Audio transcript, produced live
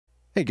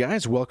Hey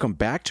guys, welcome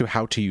back to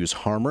How to Use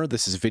Harmor.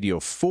 This is video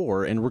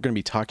 4, and we're going to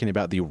be talking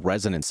about the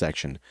resonance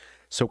section.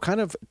 So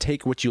kind of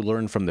take what you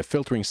learned from the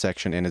filtering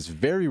section, and it's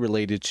very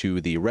related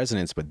to the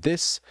resonance, but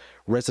this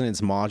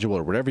resonance module,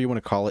 or whatever you want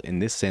to call it, in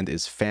this synth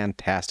is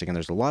fantastic, and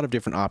there's a lot of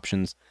different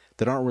options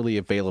that aren't really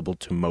available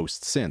to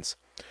most synths.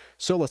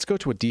 So let's go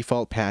to a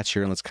default patch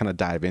here, and let's kind of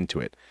dive into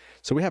it.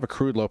 So we have a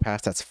crude low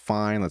pass, that's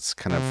fine. Let's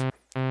kind of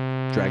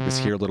drag this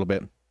here a little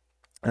bit. And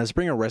let's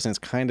bring our resonance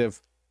kind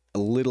of a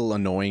little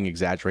annoying,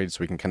 exaggerated, so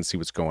we can kind of see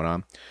what's going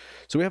on.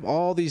 So we have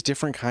all these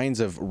different kinds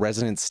of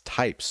resonance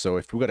types. So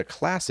if we go to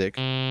classic,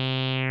 we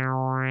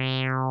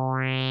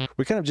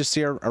kind of just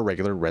see our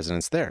regular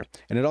resonance there.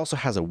 And it also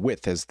has a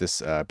width, as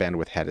this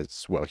bandwidth had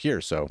as well here.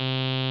 So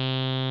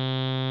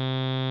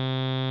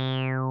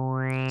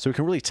we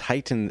can really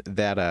tighten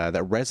that,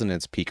 that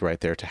resonance peak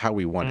right there to how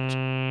we want it.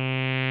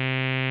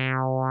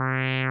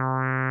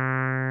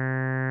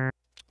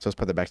 So let's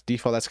put that back to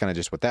default. That's kind of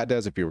just what that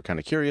does if you were kind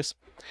of curious.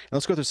 And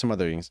let's go through some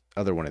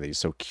other one of these.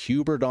 So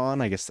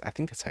Cuberdon, I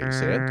think that's how you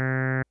say it.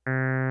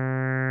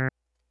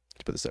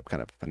 Let's put this up,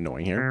 kind of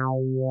annoying here.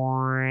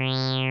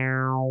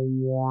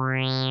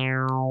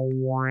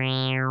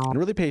 And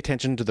really pay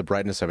attention to the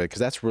brightness of it, because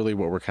that's really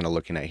what we're kind of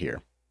looking at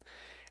here.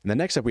 And then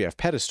next up we have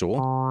Pedestal,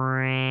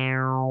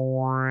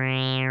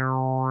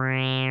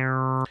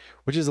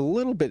 which is a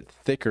little bit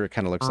thicker, it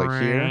kind of looks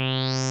like here.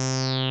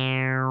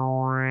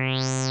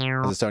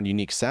 Has its own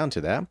unique sound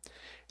to that.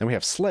 Then we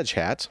have Sledge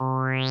Hat.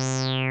 And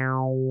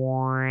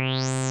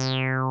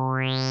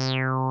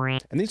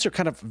these are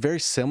kind of very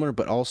similar,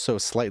 but also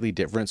slightly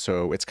different.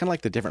 So it's kind of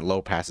like the different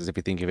low passes, if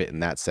you think of it in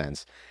that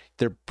sense.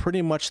 They're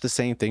pretty much the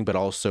same thing, but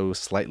also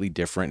slightly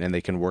different, and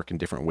they can work in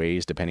different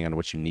ways depending on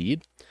what you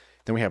need.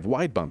 Then we have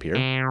Wide Bump here,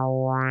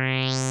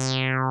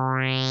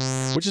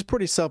 which is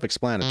pretty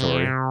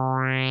self-explanatory.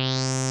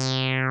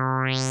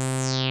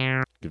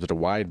 Gives it a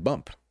wide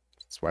bump.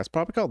 That's why it's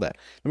probably called that.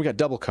 Then we got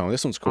Double Cone.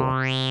 This one's cool.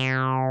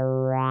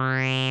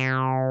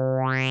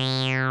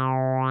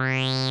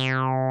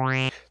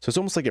 So it's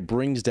almost like it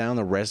brings down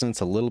the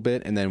resonance a little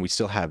bit, and then we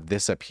still have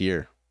this up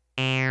here.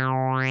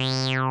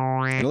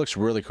 And it looks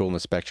really cool in the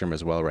spectrum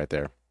as well right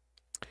there.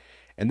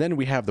 And then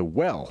we have the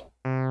Well,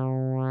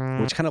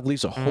 which kind of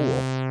leaves a hole.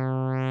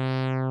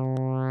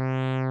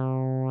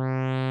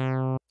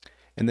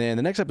 And then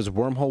the next up is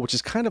Wormhole, which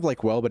is kind of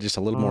like Well, but just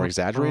a little more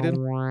exaggerated.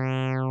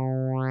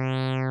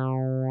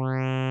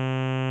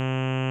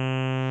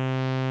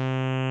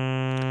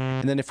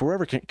 And then if we're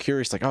ever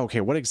curious, like, oh,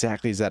 okay, what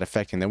exactly is that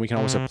affecting? Then we can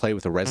also play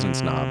with the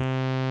resonance knob.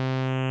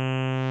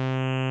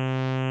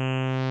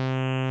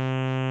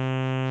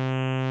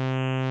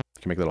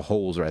 You can make little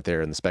holes right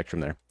there in the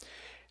spectrum there.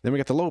 Then we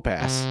got the low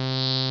pass.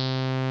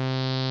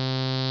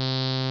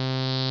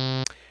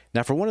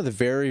 Now, for one of the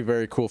very,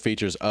 very cool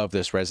features of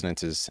this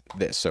resonance is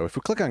this. So if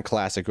we click on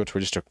classic, which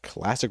we're just a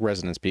classic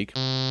resonance peak,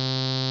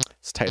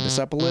 let's tighten this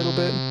up a little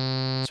bit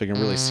so you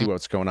can really see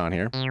what's going on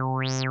here. So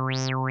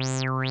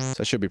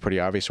that should be pretty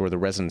obvious where the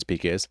resonance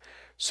peak is.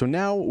 So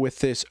now with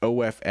this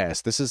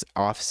OFS, this is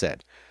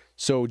offset.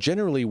 So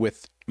generally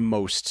with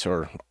most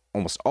or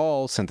almost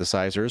all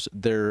synthesizers,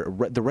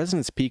 the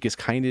resonance peak is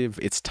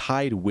it's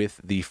tied with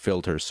the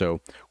filter.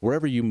 So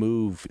wherever you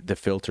move the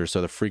filter,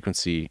 so the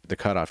frequency, the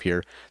cutoff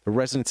here, the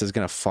resonance is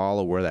going to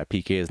follow where that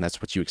peak is, and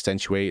that's what you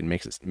accentuate and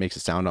makes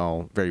it sound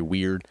all very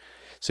weird.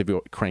 So if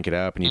you crank it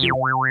up and you do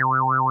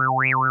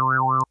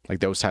like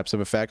those types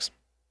of effects,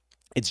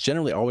 it's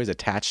generally always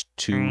attached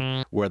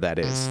to where that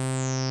is.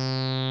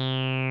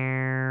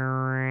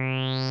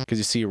 Because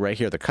you see right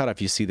here, the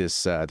cutoff, you see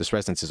this this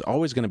resonance is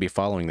always going to be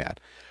following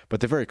that. But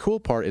the very cool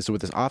part is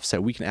with this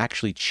offset, we can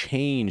actually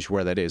change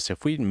where that is. So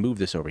if we move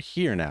this over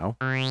here now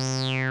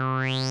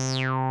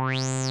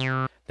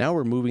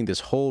we're moving this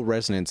whole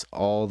resonance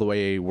all the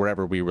way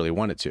wherever we really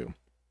want it to.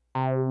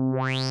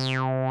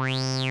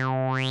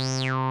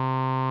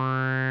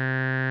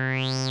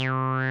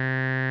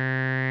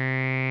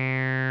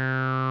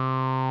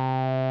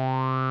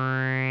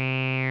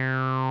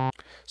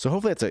 So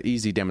hopefully that's an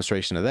easy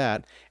demonstration of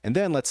that. And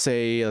then let's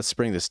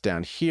bring this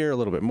down here a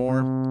little bit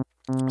more.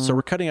 So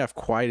we're cutting off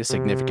quite a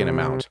significant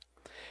amount.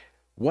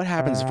 What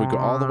happens if we go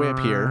all the way up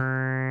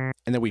here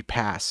and then we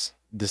pass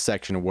this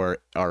section where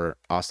our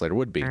oscillator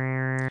would be?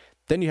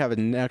 Then you have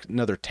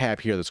another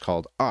tab here that's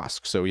called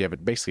Osc. So you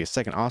have basically a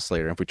second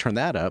oscillator. And if we turn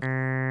that up,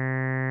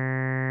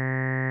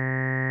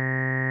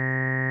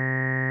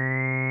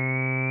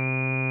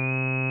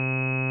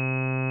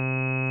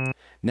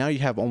 now you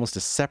have almost a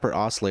separate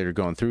oscillator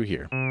going through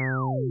here.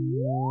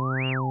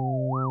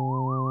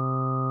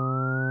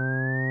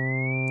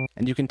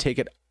 And you can take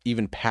it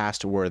even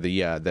past where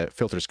the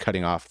filter's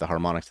cutting off the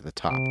harmonics at the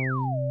top.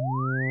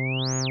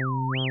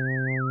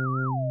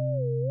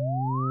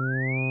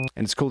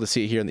 And it's cool to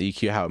see it here in the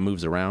EQ how it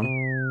moves around.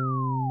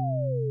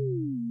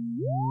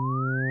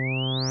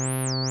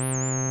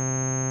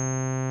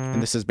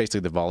 And this is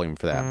basically the volume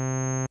for that.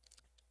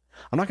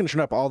 I'm not going to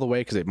turn it up all the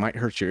way because it might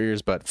hurt your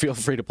ears, but feel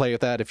free to play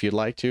with that if you'd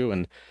like to,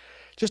 and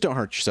just don't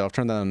hurt yourself.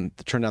 Turn down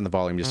the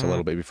volume just a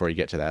little bit before you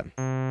get to that.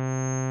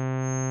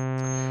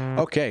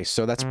 Okay,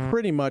 so that's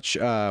pretty much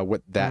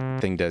what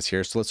that thing does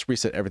here. So let's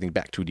reset everything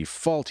back to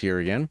default here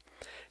again.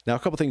 Now, a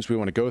couple things we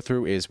want to go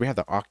through is we have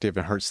the Octave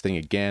and Hertz thing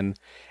again.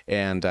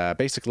 And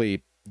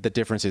basically, the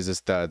difference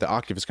is the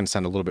octave is going to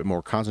sound a little bit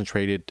more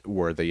concentrated,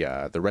 where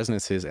the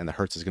resonance is, and the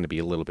Hertz is going to be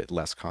a little bit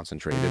less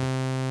concentrated.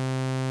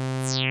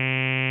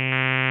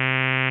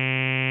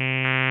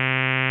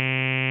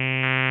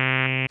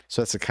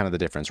 So that's kind of the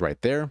difference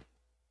right there.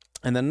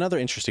 And then another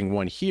interesting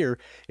one here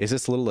is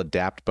this little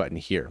adapt button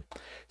here.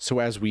 So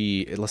let's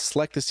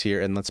select this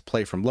here and let's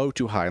play from low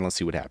to high and let's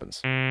see what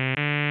happens.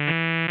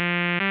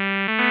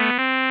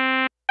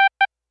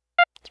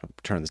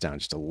 Let's turn this down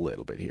just a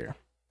little bit here.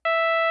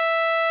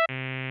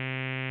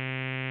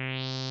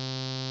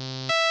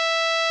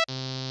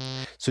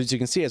 So as you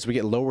can see, as we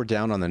get lower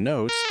down on the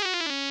notes,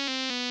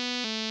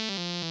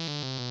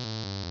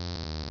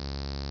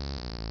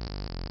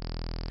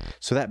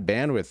 so that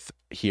bandwidth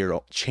here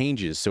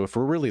changes. So if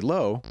we're really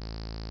low,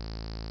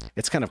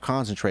 it's kind of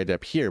concentrated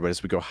up here, but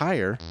as we go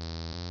higher,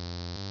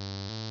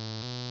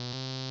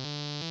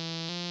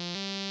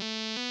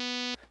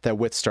 that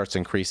width starts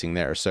increasing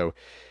there. So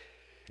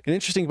an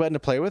interesting button to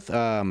play with.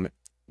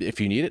 If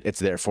you need it, it's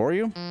there for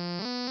you.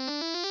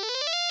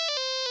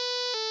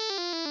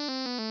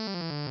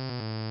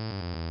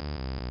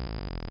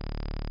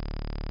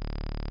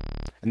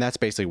 And that's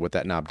basically what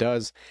that knob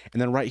does. And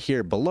then right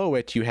here below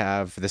it, you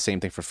have the same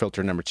thing for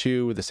filter number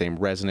 2, the same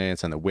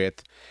resonance and the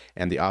width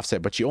and the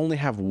offset, but you only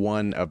have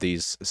one of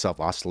these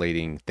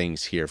self-oscillating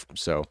things here.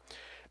 So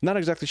not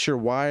exactly sure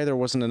why there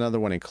wasn't another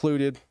one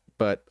included,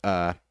 but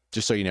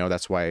just so you know,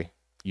 that's why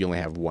you only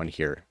have one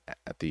here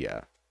at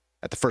the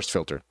first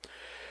filter.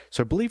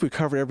 So I believe we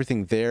covered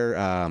everything there.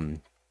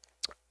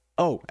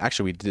 Oh,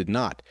 actually we did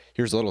not.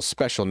 Here's a little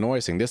special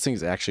noise thing. This thing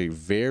is actually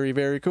very,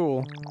 very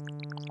cool.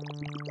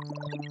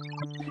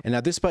 And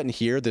now this button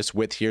here, this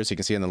width here, so you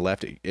can see on the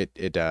left,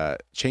 it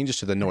changes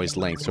to the noise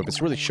length. So if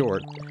it's really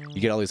short, you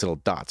get all these little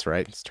dots,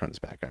 right? Let's turn this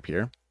back up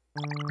here.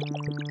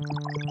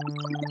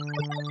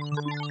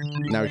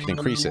 Now we can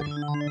increase it.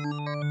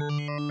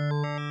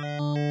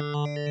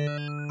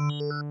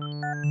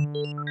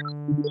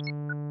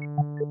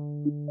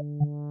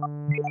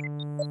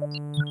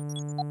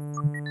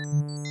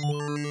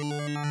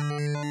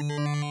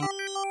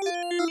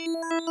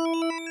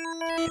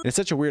 And it's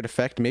such a weird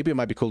effect. Maybe it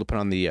might be cool to put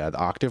on the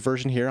octave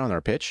version here on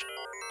our pitch.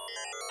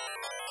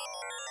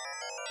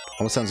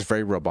 Almost sounds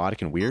very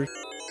robotic and weird.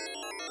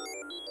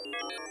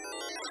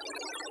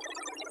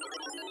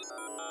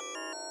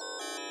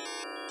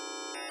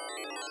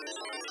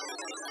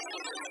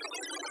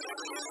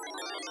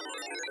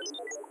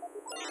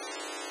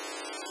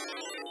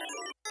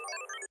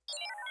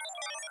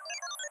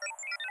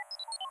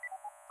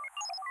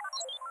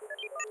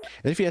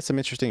 And if you had some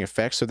interesting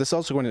effects, so this is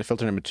also going into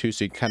filter number 2,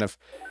 so you can kind of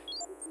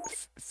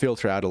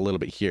filter out a little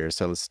bit here.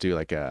 So let's do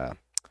like a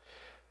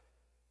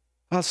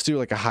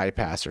high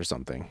pass or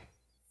something,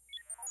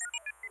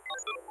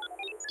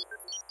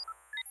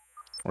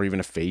 or even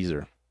a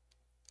phaser.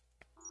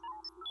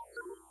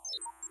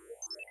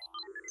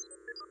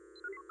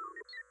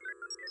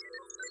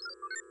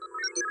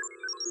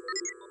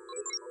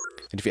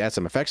 And if you add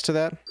some effects to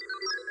that,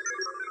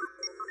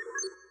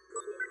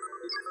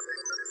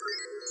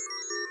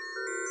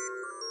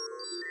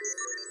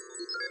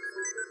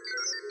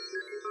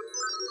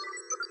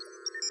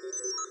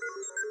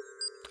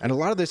 and a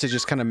lot of this is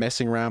just kind of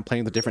messing around,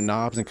 playing with different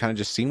knobs, and kind of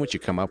just seeing what you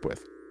come up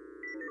with.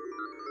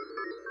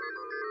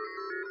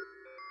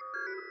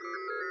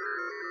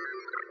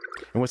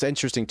 And what's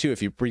interesting too,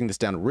 if you bring this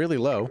down really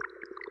low,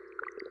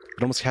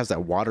 it almost has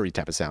that watery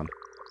type of sound.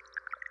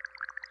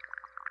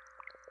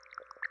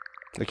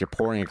 Like you're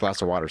pouring a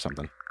glass of water or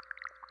something.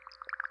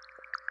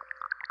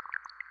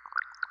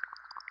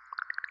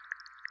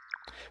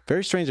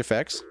 Very strange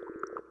effects.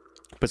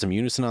 Put some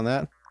unison on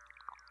that.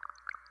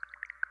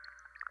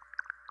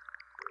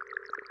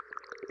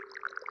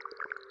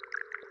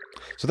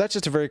 So that's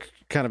just a very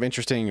kind of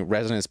interesting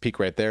resonance peak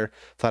right there.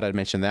 Thought I'd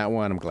mention that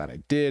one. I'm glad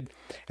I did.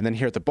 And then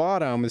here at the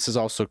bottom, this is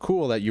also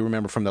cool that you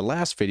remember from the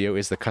last video,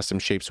 is the custom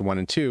shapes 1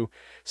 and 2.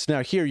 So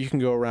now here you can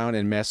go around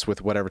and mess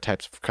with whatever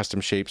types of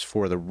custom shapes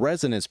for the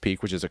resonance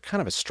peak, which is a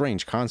kind of a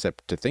strange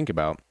concept to think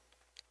about,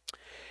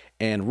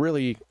 and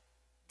really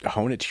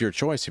hone it to your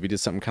choice if you did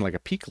something kind of like a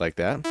peak like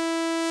that.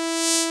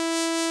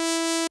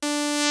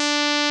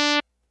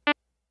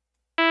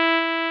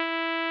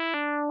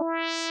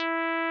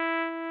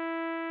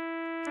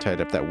 Tied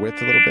up that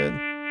width a little bit.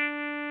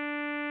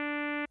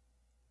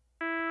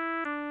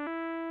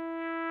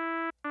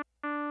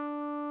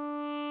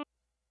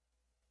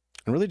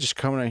 And really just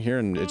come in here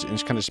and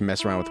just kind of just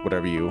mess around with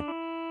whatever you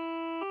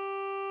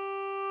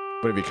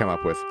come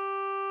up with.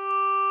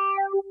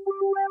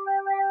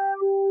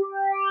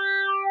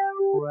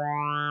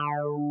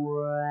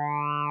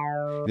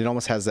 It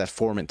almost has that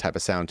formant type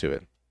of sound to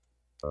it.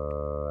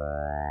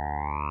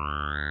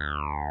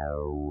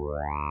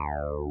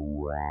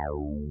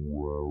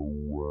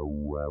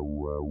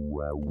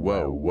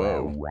 Whoa,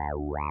 whoa.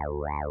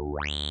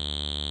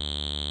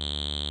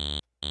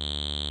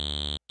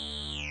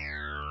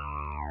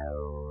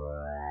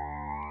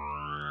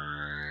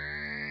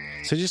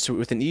 So just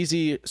with an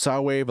easy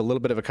saw wave, a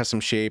little bit of a custom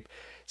shape,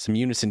 some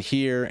unison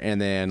here,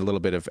 and then a little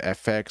bit of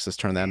FX. Let's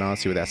turn that on,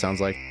 see what that sounds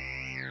like.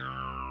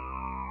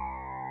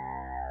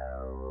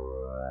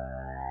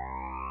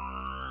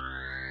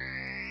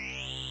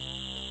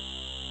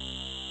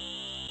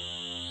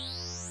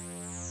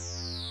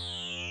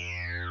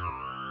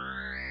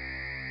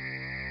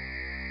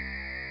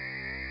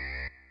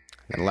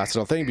 And the last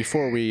little thing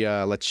before we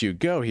let you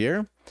go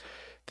here,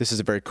 this is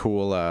a very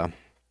cool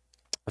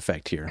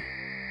effect here.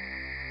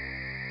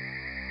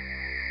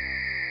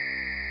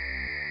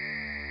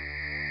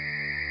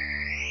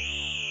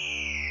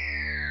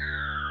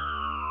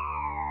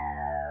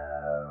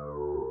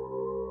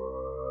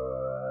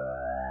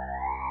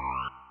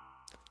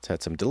 Let's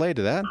add some delay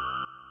to that.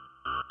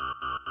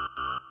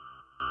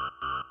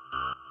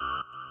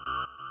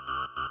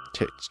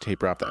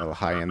 Taper off that little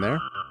high end there.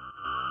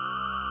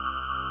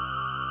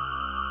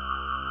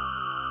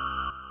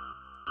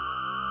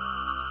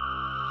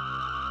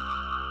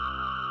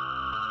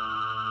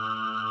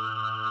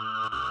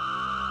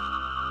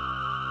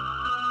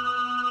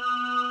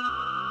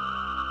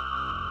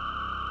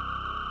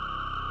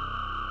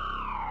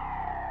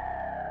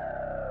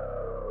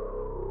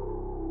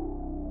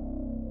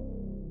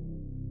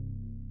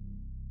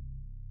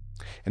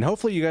 And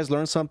hopefully you guys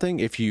learned something.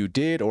 If you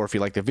did, or if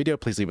you liked the video,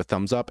 please leave a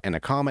thumbs up and a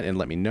comment and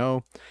let me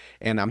know.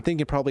 And I'm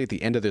thinking probably at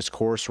the end of this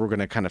course, we're going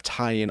to kind of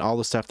tie in all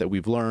the stuff that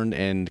we've learned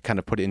and kind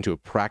of put it into a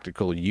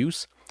practical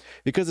use,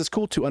 because it's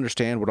cool to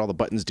understand what all the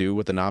buttons do,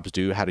 what the knobs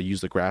do, how to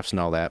use the graphs and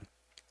all that.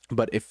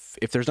 But if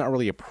there's not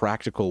really a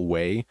practical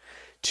way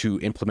to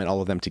implement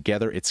all of them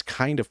together, it's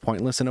kind of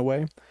pointless in a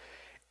way.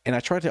 And I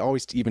try to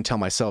always even tell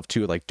myself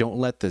too, like, don't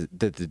let the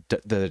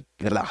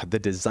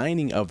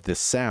designing of the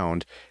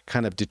sound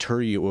kind of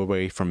deter you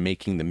away from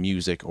making the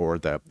music or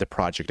the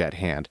project at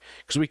hand,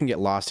 because we can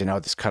get lost in, oh,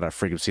 this cutoff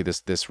frequency,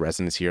 this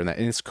resonance here and that,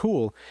 and it's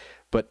cool,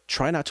 but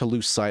try not to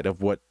lose sight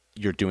of what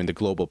you're doing, the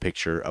global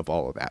picture of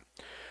all of that.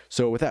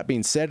 So with that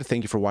being said,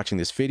 thank you for watching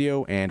this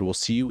video, and we'll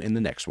see you in the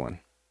next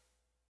one.